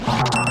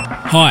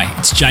Hi,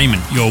 it's Jamin,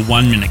 your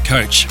 1 Minute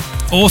Coach.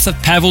 Author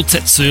Pavel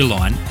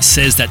Tsatsouline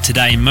says that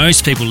today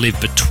most people live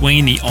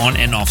between the on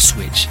and off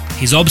switch.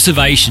 His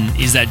observation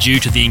is that due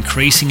to the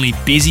increasingly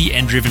busy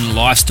and driven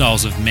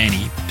lifestyles of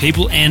many,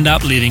 people end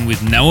up living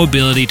with no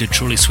ability to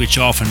truly switch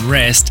off and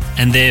rest,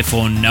 and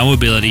therefore no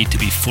ability to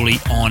be fully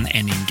on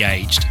and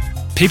engaged.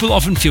 People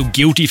often feel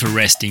guilty for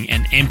resting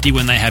and empty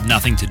when they have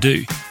nothing to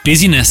do.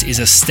 Busyness is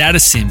a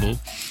status symbol,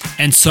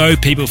 and so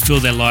people fill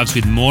their lives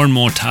with more and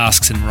more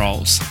tasks and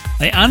roles.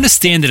 They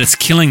understand that it's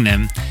killing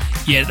them,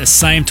 yet at the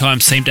same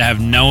time seem to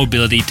have no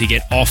ability to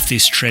get off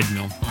this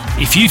treadmill.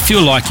 If you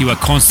feel like you are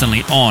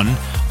constantly on,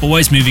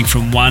 always moving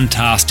from one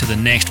task to the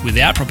next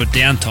without proper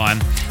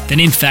downtime, then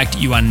in fact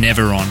you are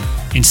never on.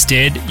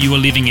 Instead, you are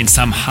living in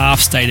some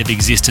half state of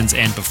existence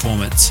and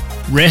performance.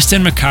 Rest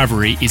and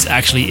recovery is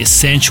actually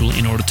essential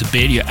in order to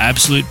be at your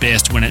absolute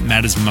best when it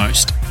matters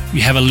most.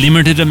 You have a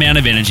limited amount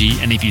of energy,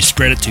 and if you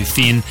spread it too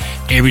thin,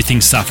 everything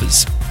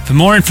suffers. For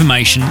more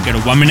information, go to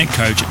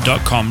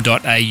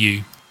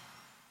oneminutecoach.com.au.